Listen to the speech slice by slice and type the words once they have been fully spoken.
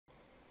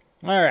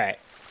Alright,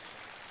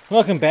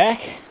 welcome back.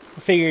 I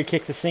figured to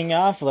kick this thing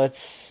off,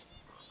 let's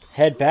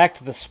head back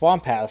to the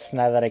swamp house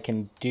now that I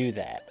can do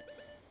that.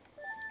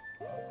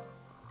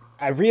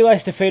 I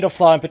realized a fatal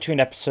flaw in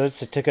between episodes,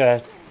 so I took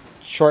a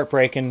short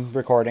break in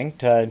recording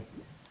to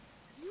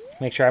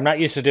make sure I'm not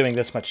used to doing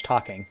this much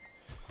talking.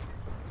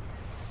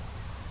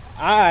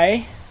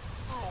 I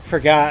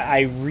forgot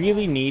I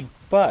really need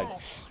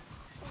bugs.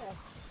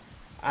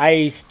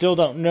 I still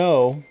don't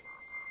know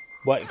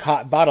what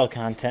bottle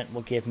content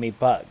will give me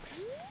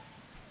bugs.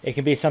 It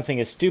can be something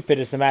as stupid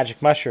as the magic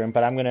mushroom,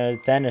 but I'm going to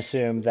then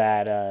assume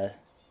that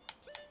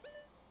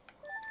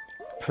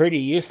pretty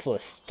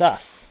useless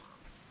stuff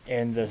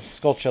in the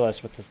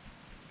Sculptureless with the...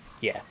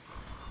 Yeah.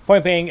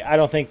 Point being, I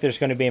don't think there's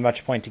going to be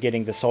much point to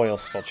getting the soil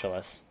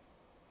Sculptureless.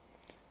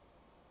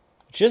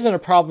 Which isn't a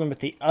problem with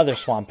the other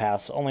swamp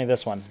house, only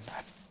this one.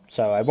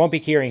 So I won't be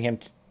curing him.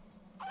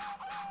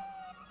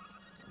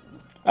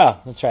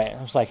 Oh, that's right.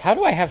 I was like, how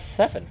do I have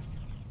 7?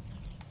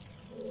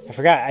 I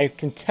forgot, I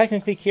can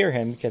technically cure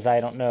him because I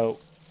don't know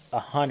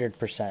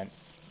 100%.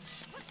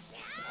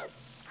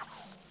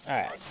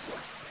 Alright.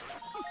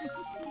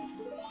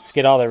 Let's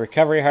get all the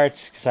recovery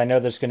hearts because I know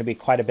there's going to be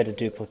quite a bit of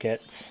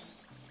duplicates.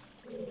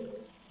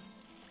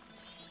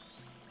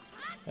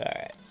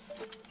 Alright.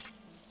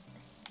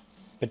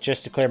 But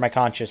just to clear my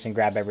conscience and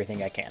grab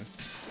everything I can.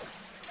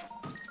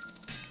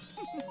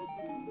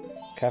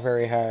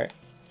 Recovery heart.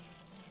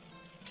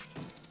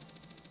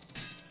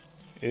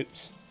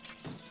 Oops.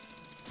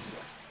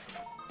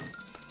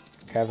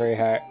 Recovery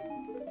heart.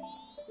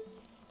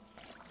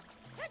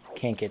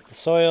 Can't get the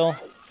soil.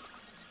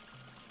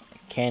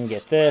 Can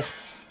get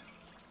this.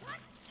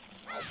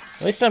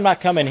 At least I'm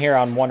not coming here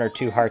on 1 or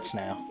 2 hearts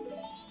now.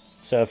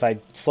 So if I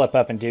slip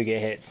up and do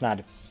get hit, it's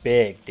not a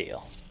big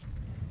deal.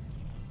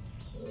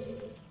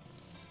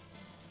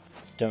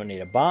 Don't need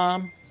a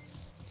bomb.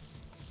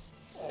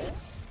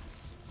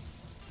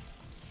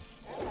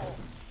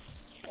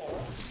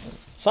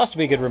 It's also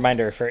be a good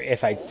reminder for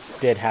if I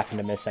did happen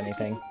to miss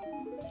anything.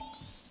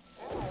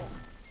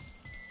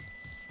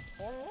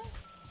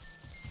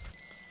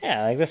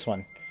 Yeah, like this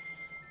one.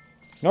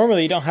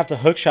 Normally you don't have the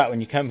hook shot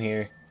when you come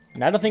here,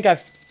 and I don't think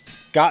I've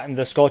gotten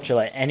the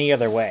Sculptula any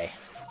other way.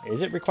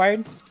 Is it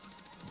required?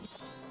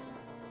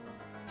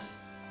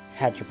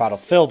 Had your bottle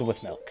filled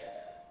with milk.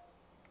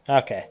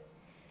 Okay.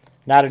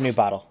 Not a new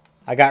bottle.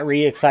 I got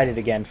re-excited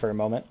again for a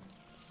moment.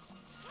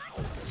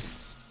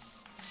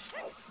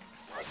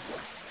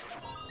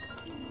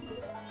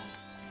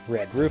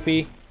 Red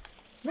rupee.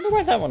 I wonder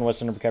why that one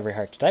wasn't a recovery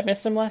heart. Did I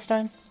miss him last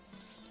time?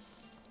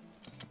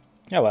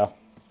 Oh well.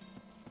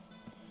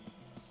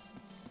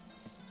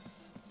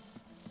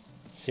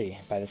 Let's see.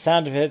 By the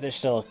sound of it, there's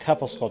still a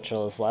couple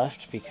Sculptulas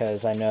left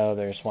because I know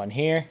there's one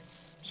here,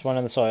 there's one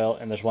in the soil,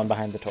 and there's one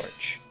behind the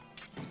torch.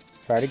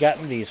 I've already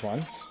gotten these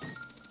ones.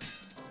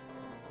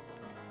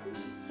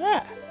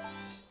 Ah!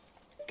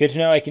 Good to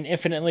know I can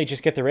infinitely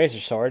just get the razor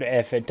sword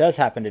if it does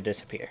happen to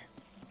disappear.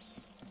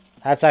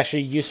 That's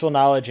actually useful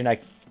knowledge, and I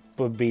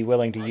would be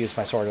willing to use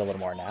my sword a little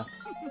more now.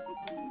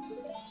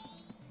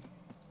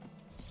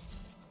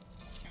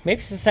 Maybe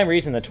it's the same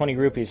reason that 20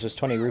 rupees was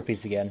 20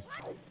 rupees again.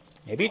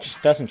 Maybe it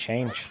just doesn't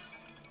change.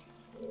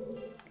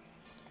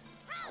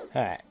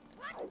 Alright.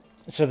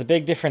 So the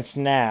big difference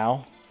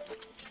now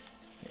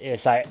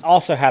is I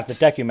also have the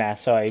Deku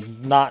Mask, so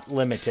I'm not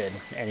limited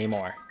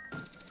anymore.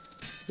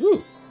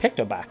 Ooh,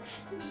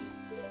 Pictobox.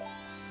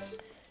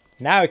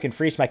 Now I can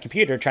freeze my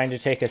computer trying to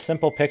take a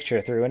simple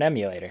picture through an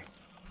emulator.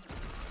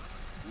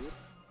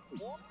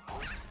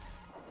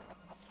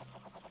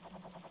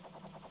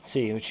 Let's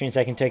see, which means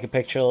I can take a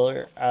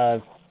picture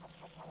of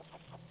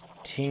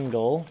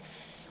Tingle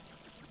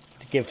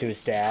to give to his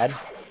dad.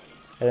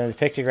 And then the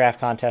pictograph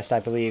contest, I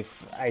believe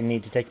I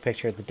need to take a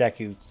picture of the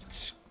Deku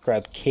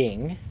Scrub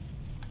King.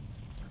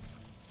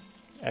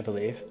 I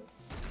believe.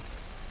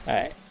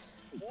 Alright.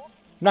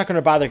 I'm not going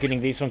to bother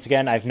getting these ones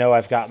again. I know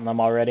I've gotten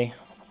them already.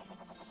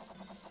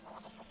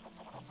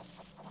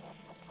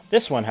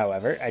 This one,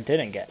 however, I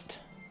didn't get.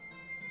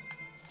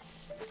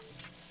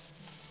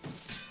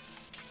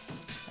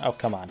 Oh,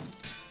 come on.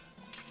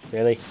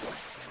 Really?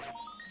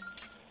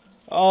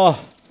 Oh!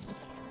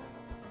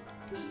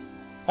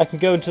 I can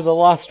go into the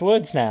Lost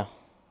Woods now.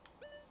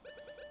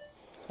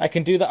 I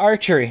can do the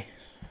archery.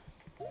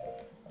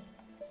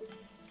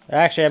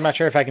 Actually, I'm not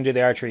sure if I can do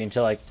the archery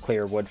until I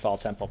clear Woodfall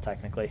Temple,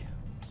 technically.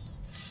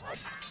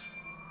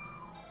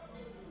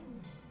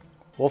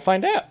 We'll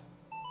find out.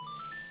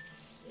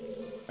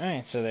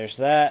 Alright, so there's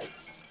that.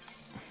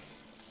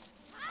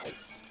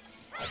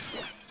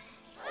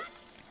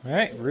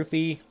 Alright,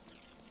 rupee.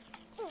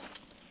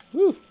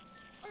 Woo!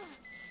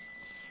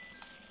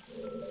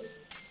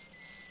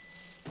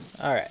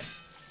 Alright.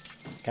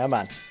 Come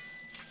on.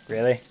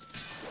 Really?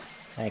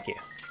 Thank you.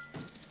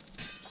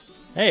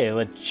 Hey,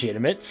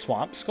 legitimate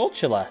swamp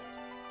Sculptula.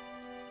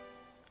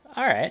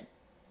 Alright.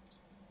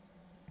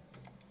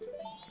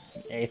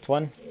 8th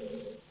one.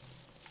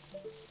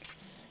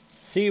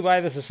 See why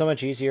this is so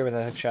much easier with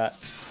a hook shot.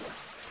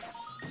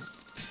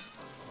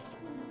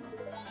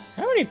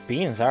 How many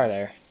beans are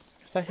there?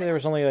 thought there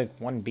was only like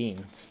one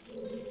beans.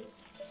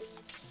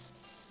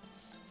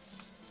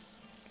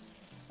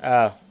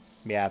 Oh,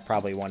 yeah,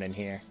 probably one in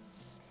here.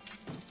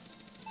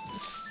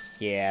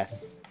 Yeah.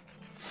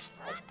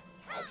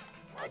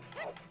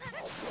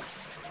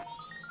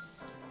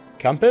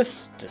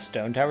 Compass to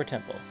Stone Tower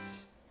Temple.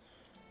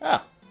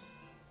 Oh.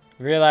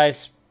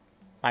 Realize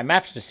my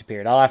maps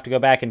disappeared. I'll have to go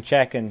back and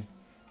check and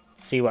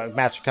see what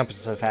maps or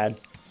compasses I've had.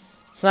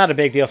 It's not a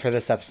big deal for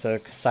this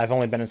episode, because I've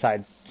only been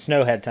inside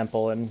Snowhead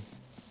Temple and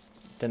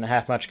didn't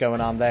have much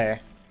going on there.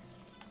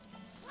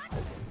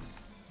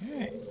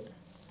 Alright.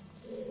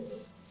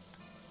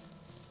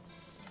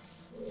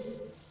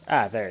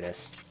 Ah, there it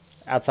is.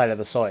 Outside of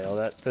the soil.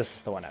 This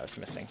is the one I was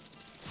missing.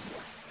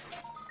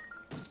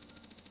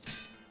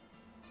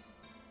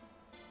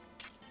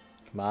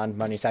 Come on,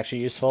 money's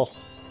actually useful.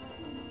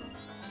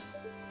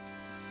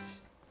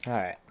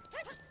 Alright.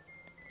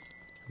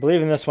 I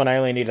believe in this one I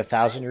only need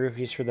 1,000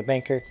 rupees for the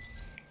banker.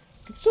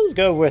 Could still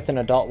go with an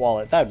adult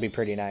wallet. That would be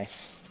pretty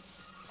nice.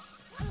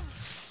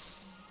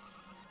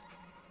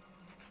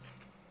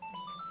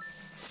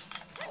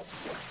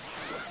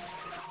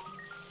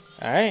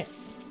 Alright.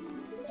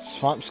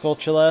 Swamp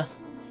Skulltula,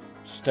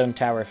 Stone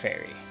Tower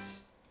Ferry.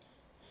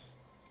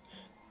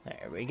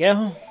 There we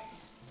go.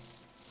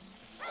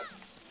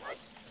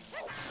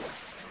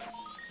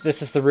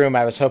 This is the room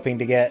I was hoping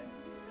to get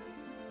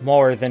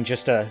more than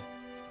just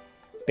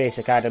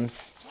basic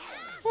items.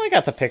 Well, I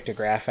got the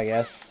pictograph, I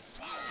guess.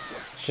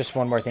 It's just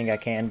one more thing I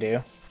can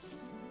do.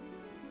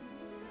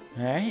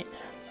 Alright.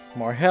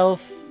 More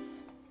health.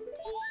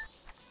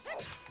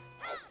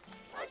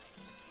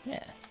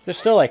 Yeah. There's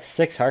still like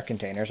 6 heart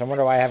containers. I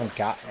wonder why I haven't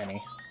got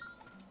any.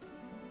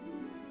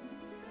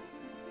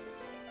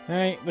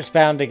 Alright, was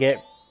bound to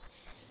get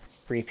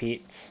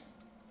repeats.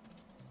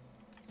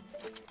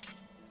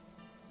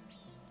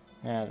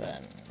 Now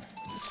then.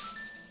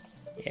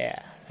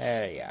 Yeah,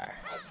 there you are.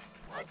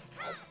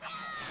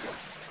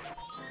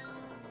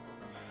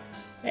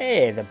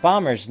 Hey, the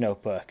bomber's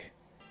notebook.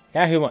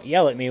 Now he won't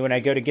yell at me when I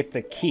go to get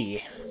the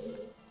key.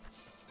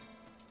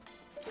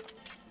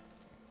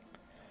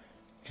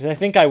 Because I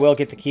think I will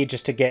get the key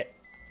just to get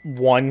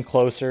one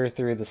closer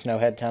through the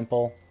Snowhead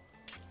Temple.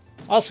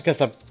 Also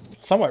because I'm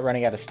somewhat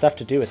running out of stuff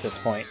to do at this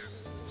point.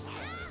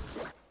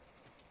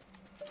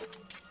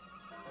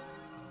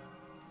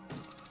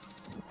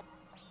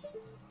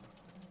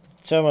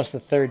 It's almost the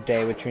 3rd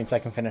day, which means I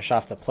can finish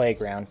off the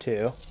playground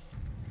too.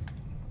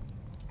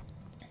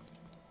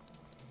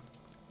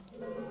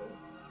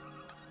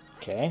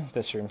 Okay,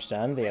 this room's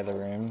done. The other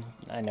room,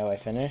 I know I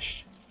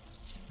finished.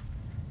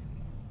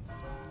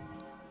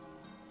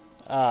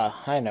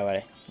 I know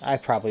it. I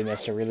probably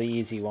missed a really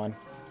easy one.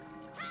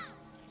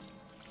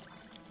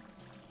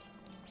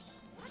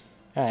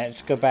 Alright,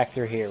 let's go back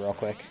through here real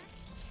quick.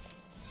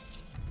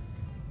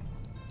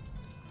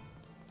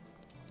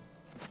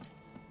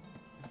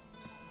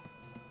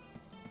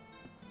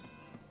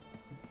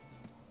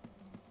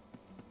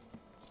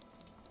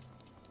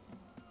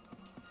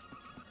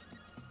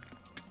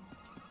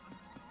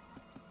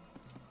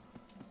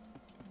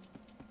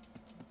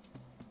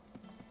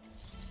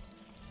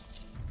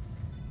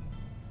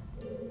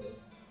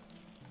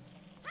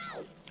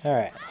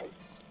 Alright.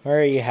 Where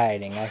are you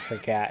hiding? I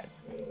forgot.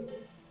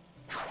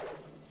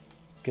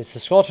 Because the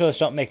Skulltulas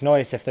don't make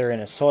noise if they're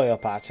in a soil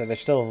pot, so there's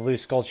still a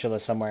loose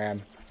Skulltula somewhere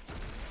I'm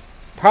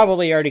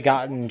probably already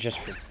gotten just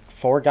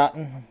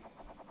forgotten.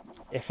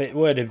 If it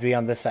would, it'd be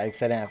on this side,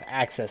 because I didn't have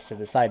access to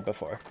the side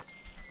before.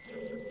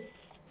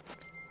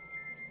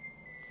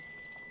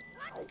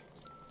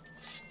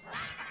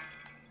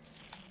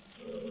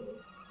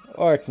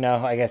 Or, no,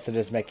 I guess it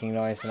is making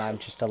noise and I'm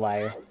just a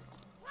liar.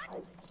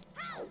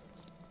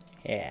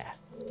 Yeah.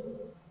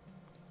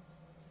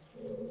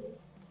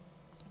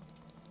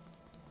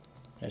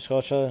 No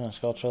Skulltula, no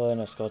Skulltula,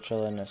 no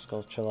Skulltula, no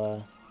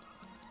Skulltula.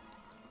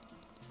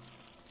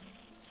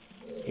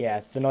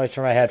 Yeah, the noise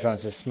from my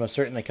headphones is most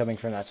certainly coming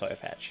from that soil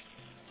patch.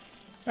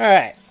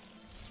 Alright.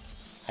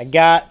 I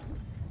got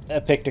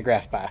a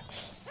pictograph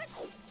box.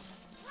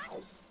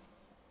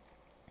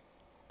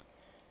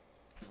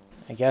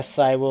 I guess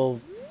I will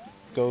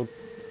go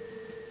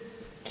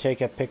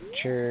take a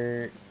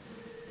picture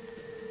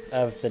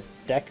of the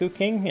Deku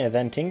King and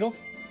then Tingle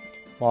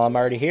while I'm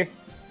already here.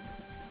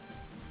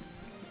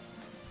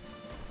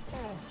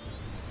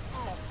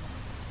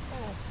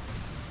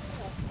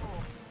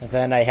 And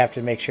then I have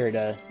to make sure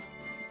to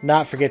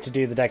not forget to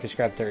do the Deku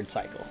Scrub 3rd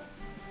cycle.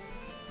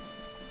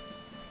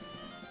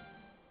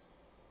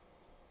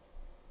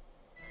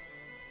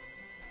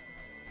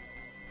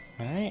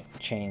 Alright,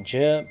 change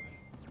up.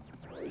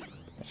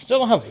 I still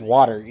don't have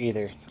water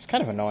either. It's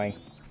kind of annoying.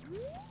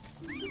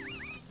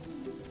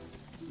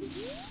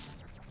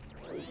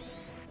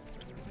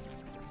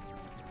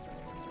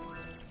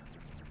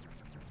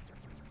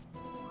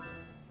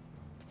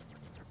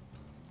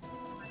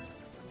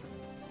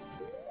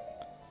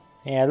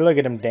 Yeah, look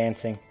at him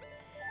dancing.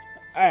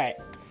 Alright.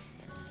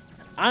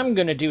 I'm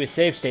gonna do a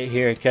save state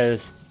here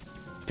because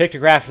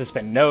Pictograph has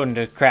been known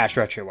to crash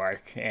RetroArch,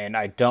 and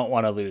I don't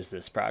want to lose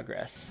this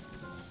progress.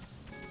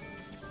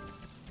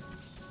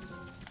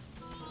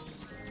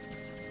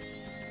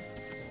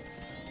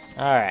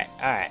 Alright,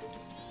 alright.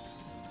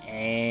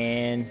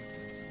 And...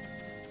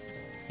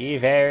 Be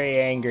very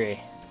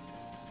angry.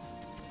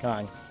 Come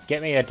on,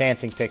 get me a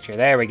dancing picture.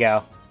 There we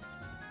go.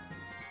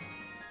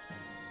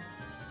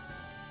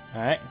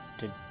 Alright,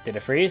 did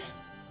it freeze?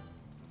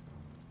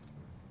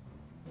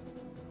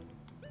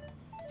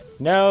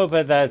 No,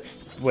 but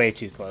that's way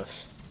too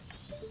close.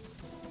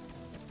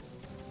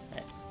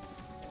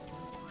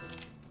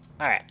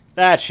 Alright,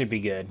 that should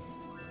be good.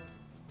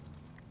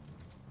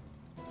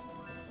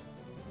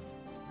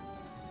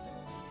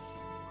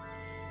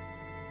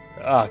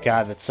 Oh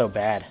god, that's so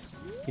bad.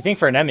 You think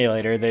for an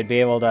emulator they'd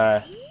be able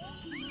to...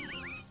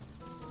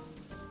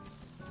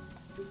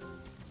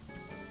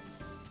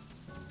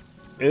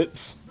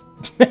 Oops.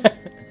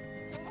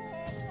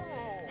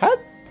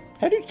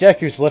 How do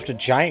Dekus lift a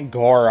giant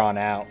Goron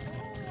out?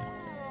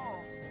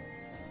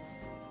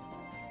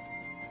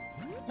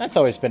 That's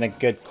always been a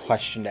good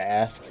question to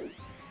ask.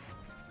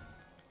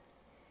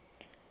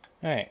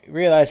 Alright,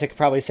 realize I could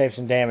probably save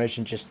some damage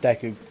and just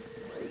Deku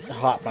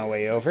hop my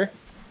way over.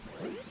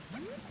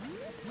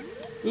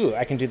 Ooh,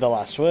 I can do the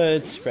Lost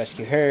Woods,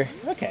 rescue her.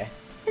 Okay,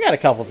 I got a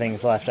couple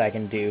things left I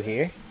can do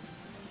here.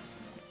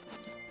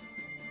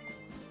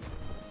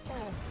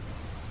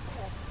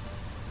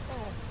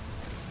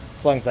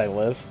 As long as I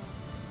live.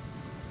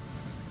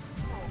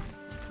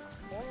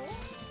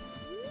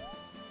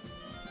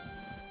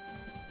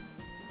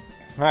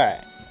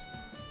 Alright.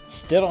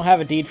 Still don't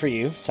have a deed for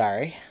you,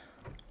 sorry.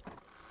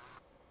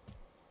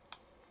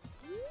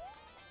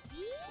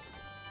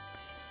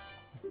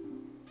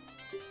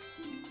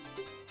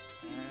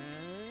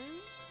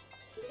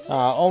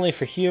 Only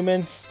for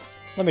humans.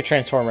 Let me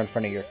transform in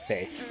front of your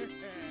face.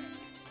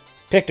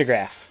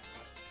 Pictograph.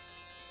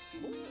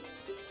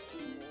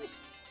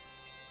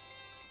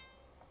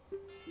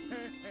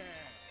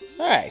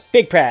 Alright,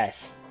 big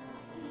prize.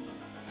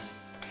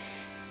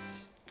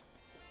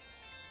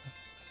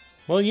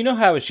 Well, you know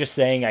how I was just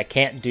saying I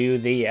can't do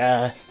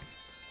the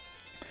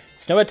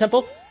Snowhead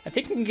Temple? I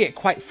think we can get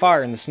quite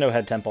far in the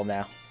Snowhead Temple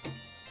now.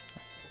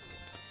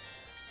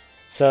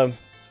 So,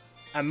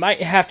 I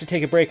might have to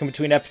take a break in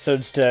between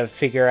episodes to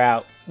figure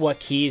out what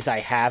keys I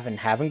have and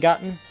haven't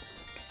gotten.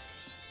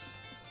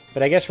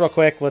 But I guess real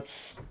quick,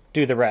 let's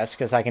do the rest,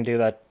 because I can do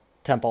the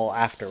temple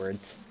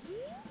afterwards.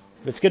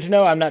 But it's good to know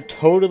I'm not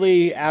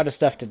totally out of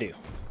stuff to do.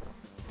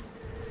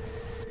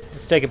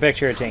 Let's take a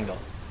picture of Tingle.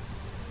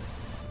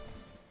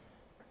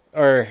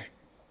 Or,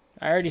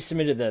 I already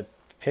submitted the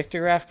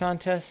pictograph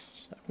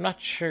contest? I'm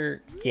not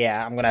sure.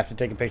 Yeah, I'm going to have to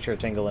take a picture of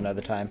Tingle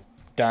another time.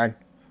 Darn.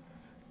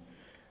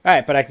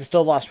 Alright, but I can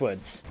still Lost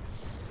Woods.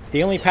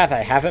 The only path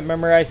I haven't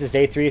memorized is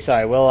day 3, so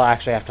I will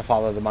actually have to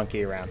follow the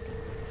monkey around.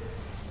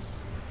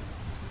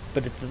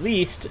 But at the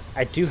least,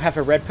 I do have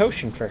a red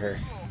potion for her.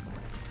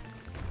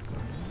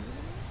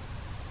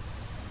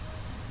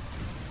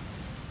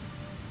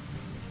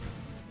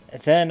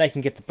 And then I can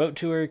get the boat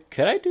to her.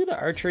 Could I do the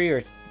archery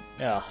or...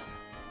 Oh.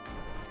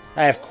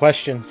 I have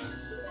questions.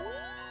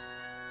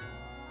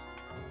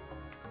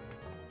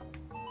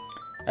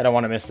 I don't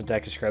want to miss the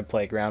Deku Scrub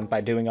Playground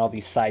by doing all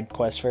these side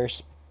quests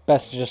first.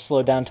 Best to just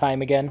slow down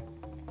time again.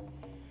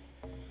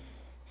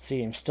 Let's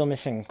see, I'm still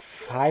missing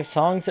 5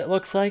 songs, it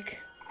looks like.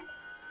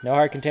 No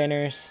heart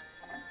containers.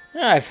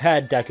 I've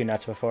had Deku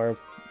Nuts before.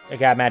 I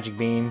got magic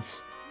beans.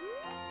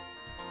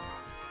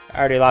 I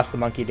already lost the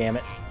monkey, damn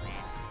it.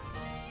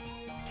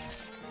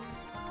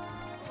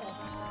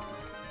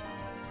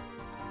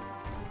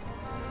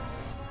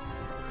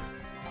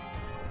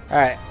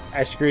 Alright,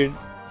 I screwed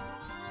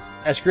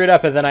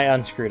up and then I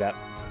unscrewed up.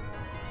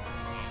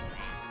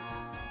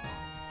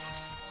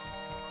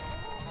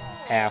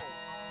 Ow.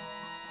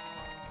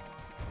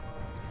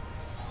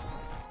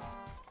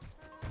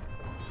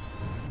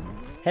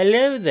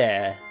 Hello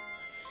there.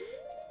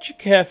 Would you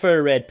care for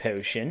a red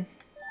potion?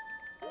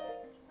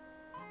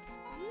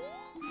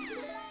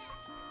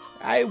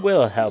 I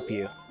will help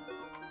you.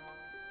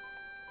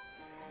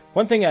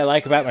 One thing I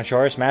like about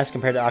Majora's Mask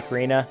compared to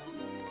Ocarina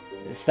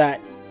is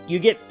that you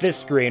get this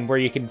screen where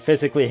you can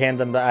physically hand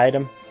them the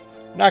item.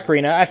 In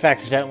Ocarina, I've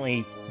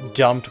accidentally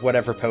dumped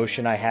whatever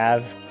potion I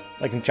have.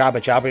 Like in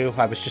Jabba Jabu,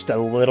 I was just a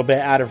little bit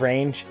out of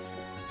range.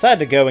 So I had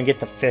to go and get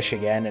the fish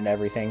again and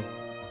everything.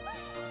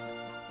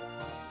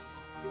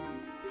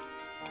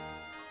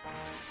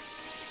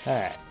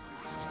 Alright.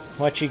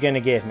 What you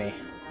gonna give me?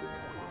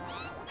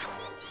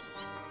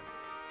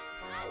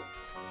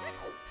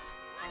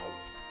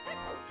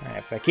 Alright,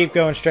 if I keep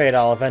going straight,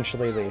 I'll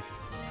eventually leave.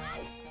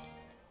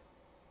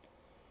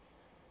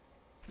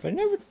 But I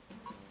never...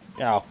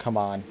 Oh, come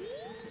on.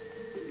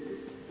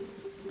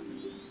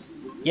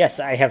 Yes,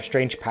 I have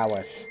strange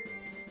powers.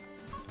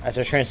 As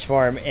I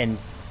transform and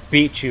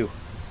beat you.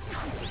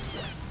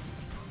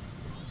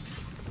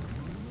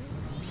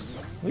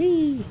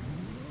 Whee!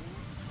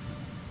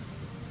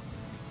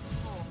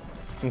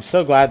 I'm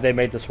so glad they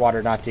made this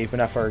water not deep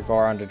enough for a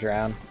Goron to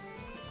drown.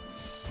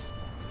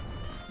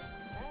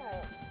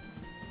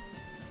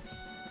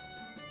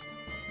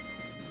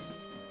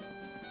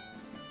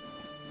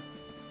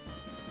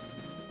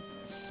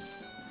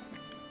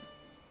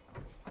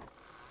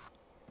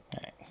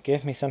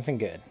 Give me something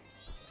good.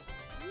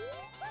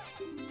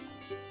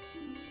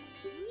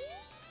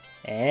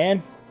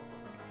 And...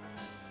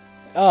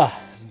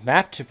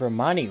 map to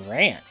Brahmani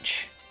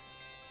Ranch.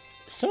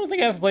 Still don't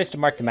think I have a place to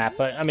mark the map,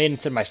 but I mean,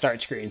 it's in my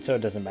start screen, so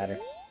it doesn't matter.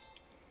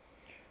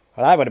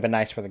 Well, that would have been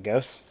nice for the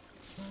ghosts.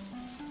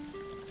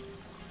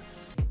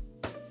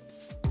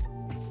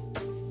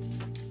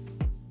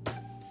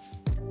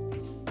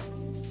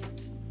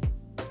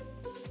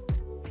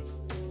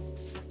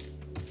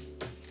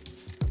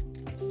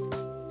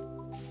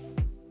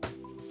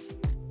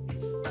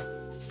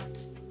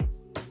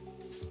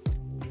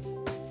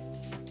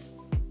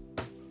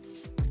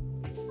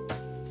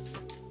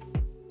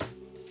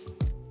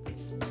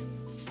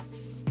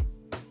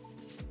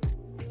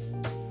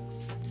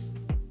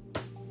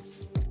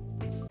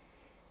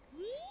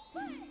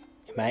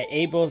 Am I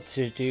able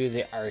to do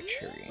the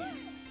archery?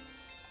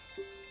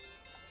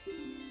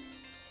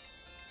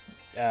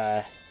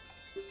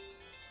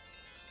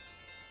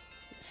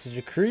 Is it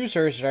a cruise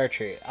or is it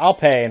archery? I'll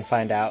pay and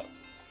find out.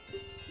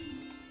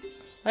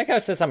 Like how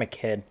it says I'm a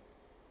kid.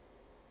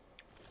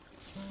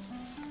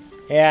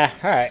 Yeah,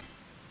 alright.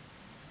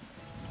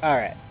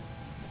 Alright.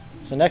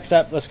 So next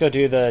up, let's go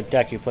do the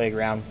Deku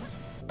Playground.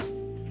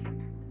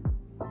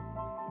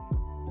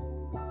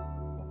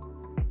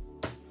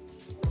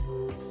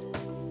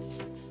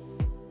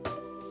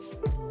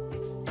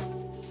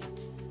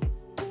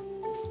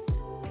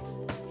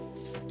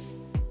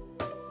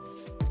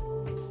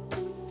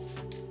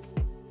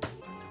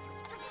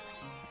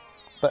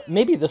 But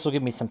maybe this will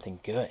give me something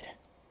good.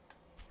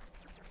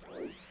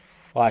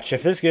 Watch,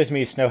 if this gives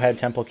me Snowhead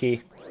Temple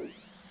Key,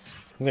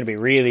 I'm going to be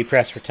really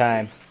pressed for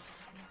time.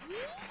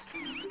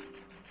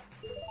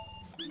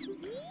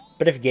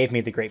 But if it gave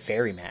me the Great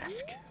Fairy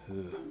Mask,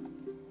 ooh,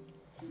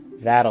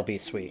 that'll be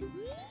sweet.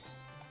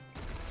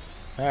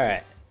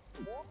 Alright.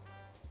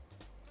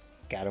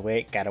 Gotta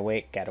wait, gotta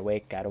wait, gotta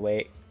wait, gotta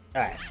wait.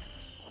 Alright.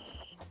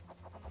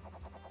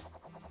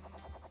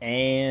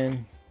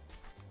 And...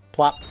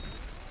 plop.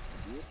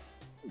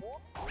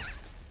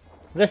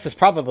 This is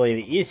probably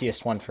the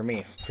easiest one for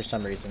me, for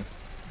some reason.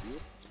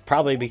 It's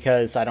probably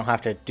because I don't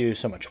have to do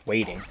so much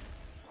waiting.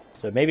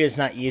 So maybe it's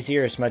not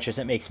easier as much as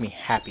it makes me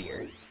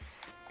happier.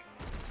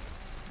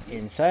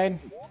 Inside.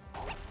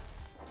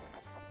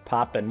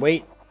 Pop and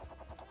wait.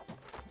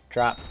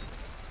 Drop.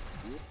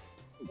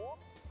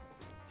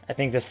 I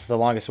think this is the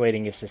longest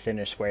waiting is this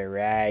inner square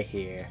right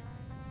here.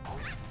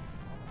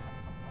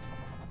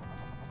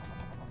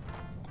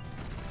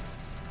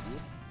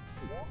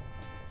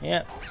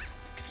 Yep.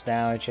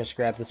 Now I just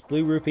grab this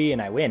blue rupee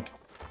and I win.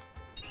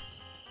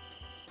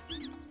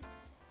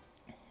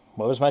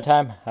 What was my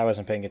time? I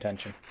wasn't paying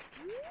attention.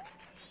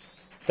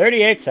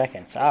 38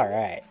 seconds.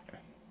 Alright.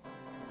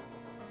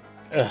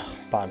 Ugh,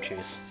 bomb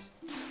shoes.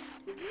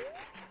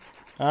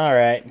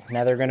 Alright,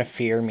 now they're gonna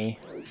fear me.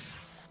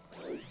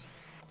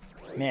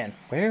 Man,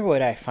 where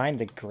would I find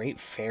the Great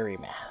Fairy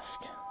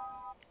Mask?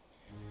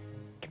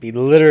 Could be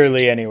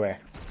literally anywhere.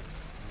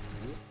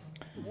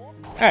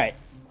 Alright.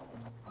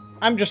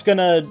 I'm just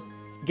gonna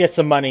get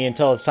some money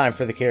until it's time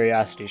for the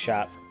Curiosity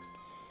Shop.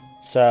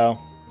 So,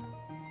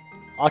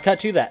 I'll cut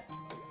to that.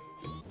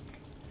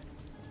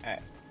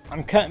 Alright,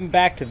 I'm cutting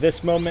back to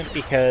this moment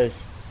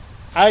because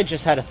I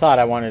just had a thought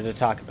I wanted to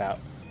talk about.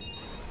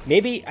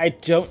 Maybe I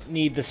don't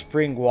need the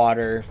spring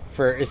water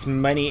for as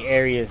many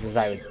areas as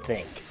I would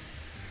think.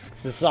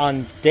 This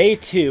on day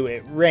 2,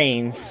 it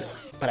rains,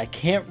 but I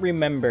can't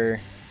remember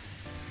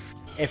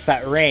if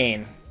that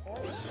rain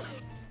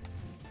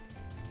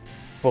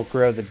will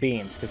grow the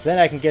beans, because then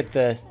I can get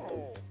the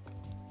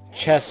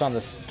chest on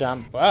the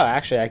stump. Oh,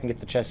 actually, I can get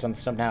the chest on the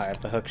stump now. I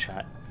have the hook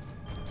shot.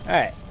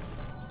 Alright.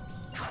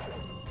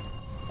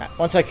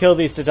 Once I kill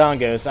these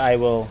Dodongos, I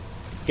will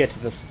get to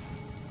this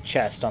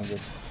chest on the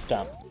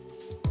stump.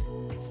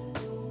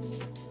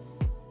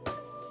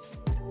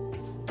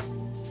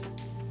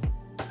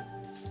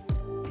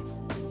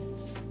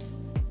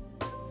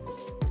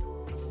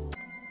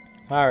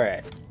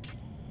 Alright.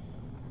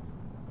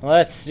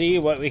 Let's see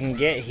what we can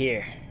get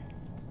here.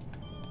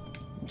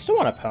 Still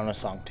want a Pona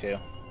song too.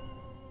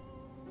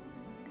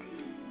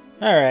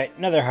 Alright,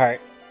 another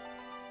heart.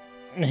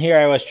 And here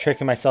I was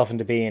tricking myself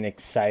into being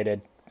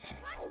excited.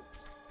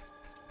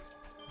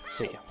 Let's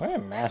see,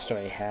 what mask do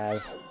I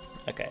have?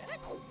 Okay.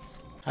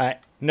 Alright,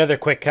 another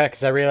quick cut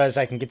because I realized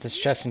I can get this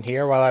chest in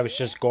here while I was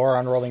just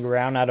Goron rolling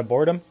around out of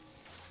boredom.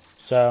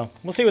 So,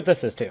 we'll see what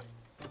this is too.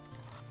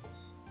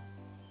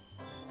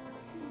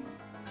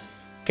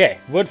 Okay,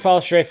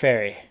 Woodfall Stray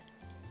Fairy.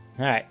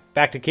 Alright,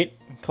 back to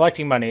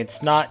collecting money.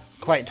 It's not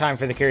quite time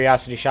for the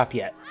Curiosity Shop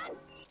yet.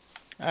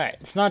 Alright,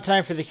 it's not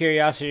time for the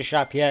Curiosity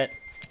Shop yet.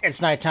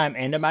 It's nighttime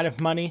and I'm out of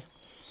money.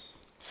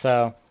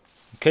 So,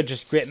 could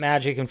just grit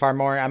magic and farm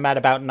more. I'm at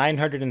about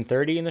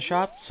 930 in the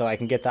shop, so I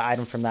can get the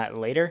item from that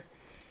later.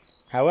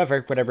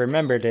 However, what I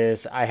remembered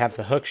is I have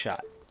the hook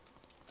shot.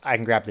 I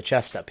can grab the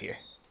chest up here.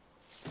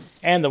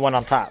 And the one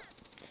on top.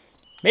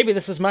 Maybe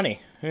this is money.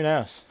 Who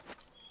knows?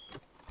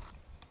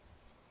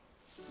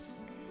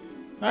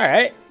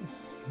 Alright.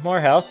 More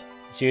health,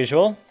 as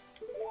usual.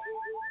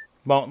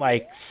 won't,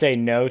 like, say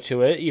no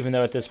to it, even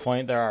though at this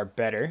point there are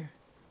better.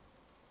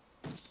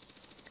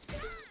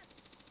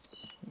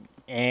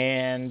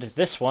 And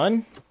this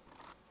one...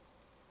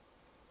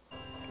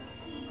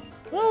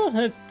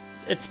 well,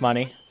 it's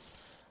money.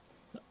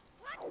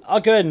 I'll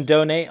go ahead and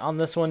donate on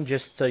this one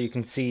just so you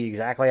can see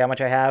exactly how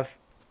much I have.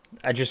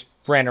 I just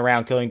ran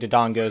around killing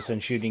Dodongos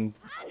and shooting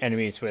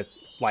enemies with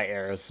light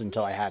arrows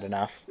until I had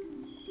enough.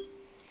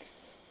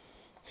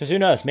 Because who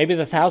knows, maybe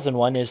the 1,000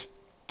 one is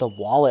the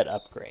wallet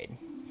upgrade.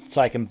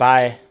 So I can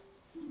buy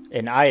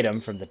an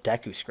item from the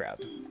Deku Scrub.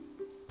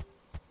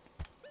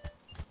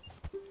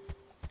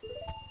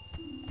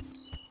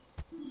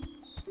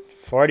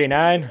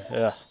 $49?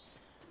 Ugh.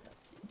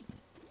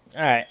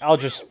 Alright, I'll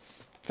just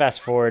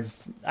fast forward.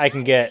 I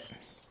can get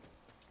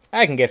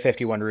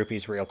 51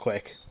 rupees real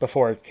quick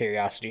before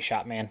Curiosity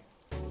Shop Man.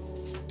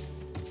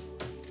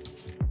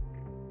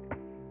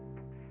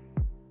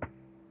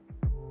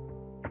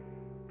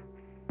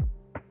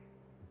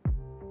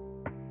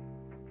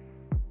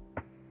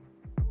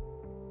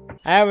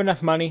 I have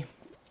enough money,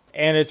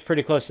 and it's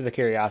pretty close to the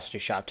Curiosity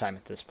Shop time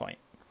at this point.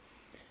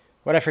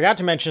 What I forgot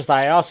to mention is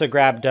that I also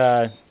grabbed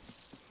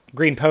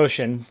Green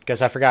Potion,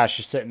 because I forgot it's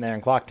just sitting there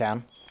in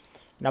Clocktown.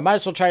 Now, I might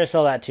as well try to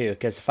sell that too,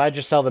 because if I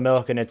just sell the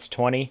milk and it's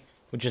 20,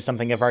 which is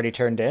something I've already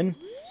turned in,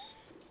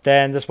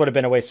 then this would have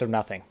been a waste of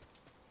nothing.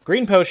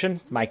 Green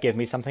Potion might give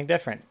me something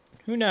different.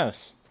 Who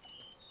knows?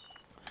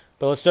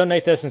 But let's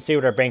donate this and see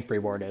what our bank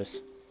reward is.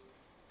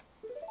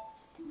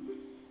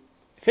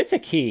 If it's a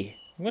key,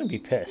 I'm going to be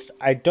pissed.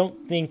 I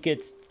don't think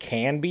it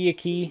can be a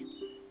key,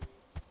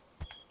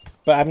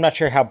 but I'm not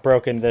sure how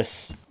broken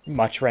this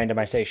much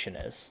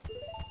randomization is.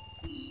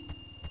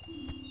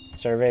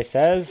 Survey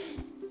says...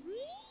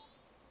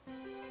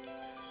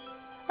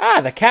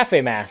 ah, the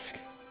cafe mask.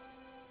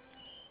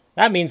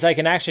 That means I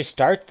can actually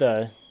start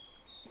the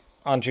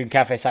Anju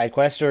Cafe side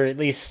quest, or at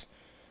least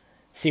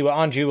see what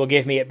Anju will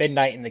give me at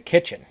midnight in the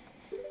kitchen.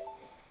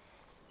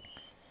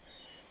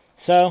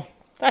 So,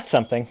 that's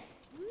something.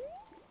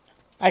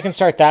 I can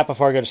start that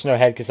before I go to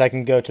Snowhead, because I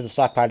can go to the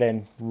stockpot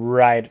Inn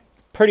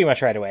pretty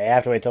much right away. I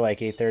have to wait till like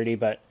 8:30,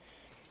 but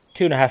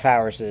 2.5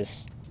 hours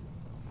is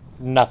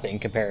nothing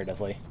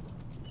comparatively.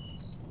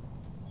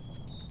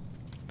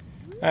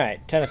 Alright,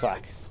 10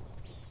 o'clock.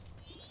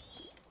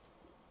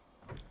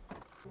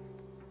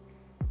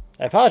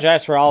 I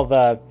apologize for all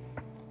the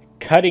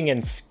cutting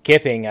and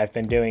skipping I've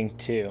been doing,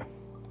 too.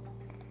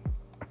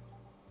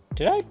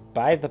 Did I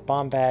buy the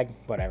bomb bag?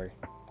 Whatever.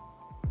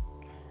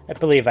 I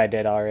believe I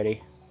did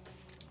already.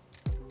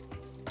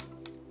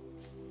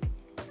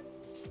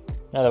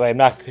 By the way, I'm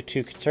not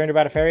too concerned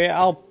about a fairy.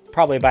 I'll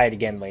probably buy it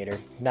again later,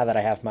 now that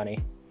I have money.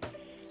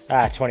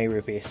 Ah, 20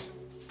 rupees.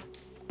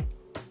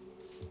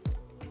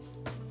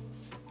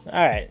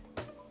 Alright.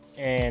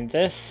 And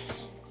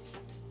this...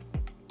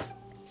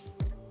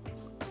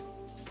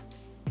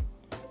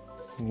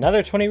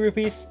 another 20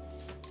 rupees?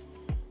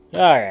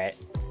 Alright.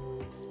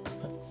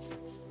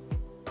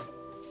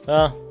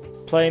 Well,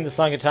 playing the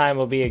Song of Time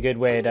will be a good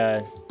way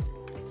to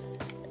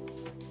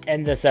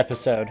end this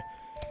episode.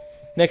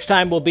 Next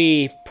time will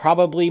be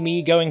probably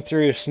me going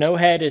through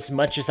Snowhead as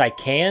much as I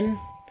can.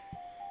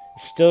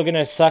 Still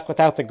gonna suck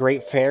without the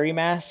Great Fairy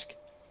Mask,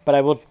 but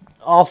I will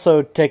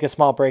also take a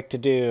small break to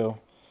do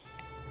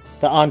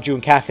the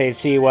Anju Cafe,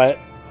 see what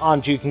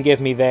Anju can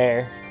give me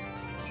there.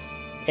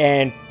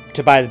 And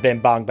to buy the Bim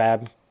Bong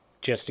Bab,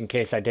 just in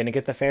case I didn't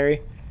get the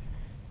fairy.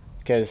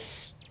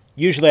 Because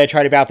usually I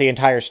try to bout the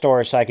entire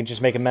store so I can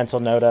just make a mental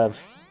note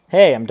of,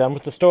 hey, I'm done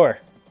with the store.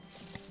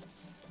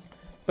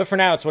 But for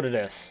now, it's what it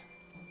is.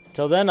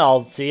 Till then,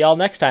 I'll see y'all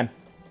next time.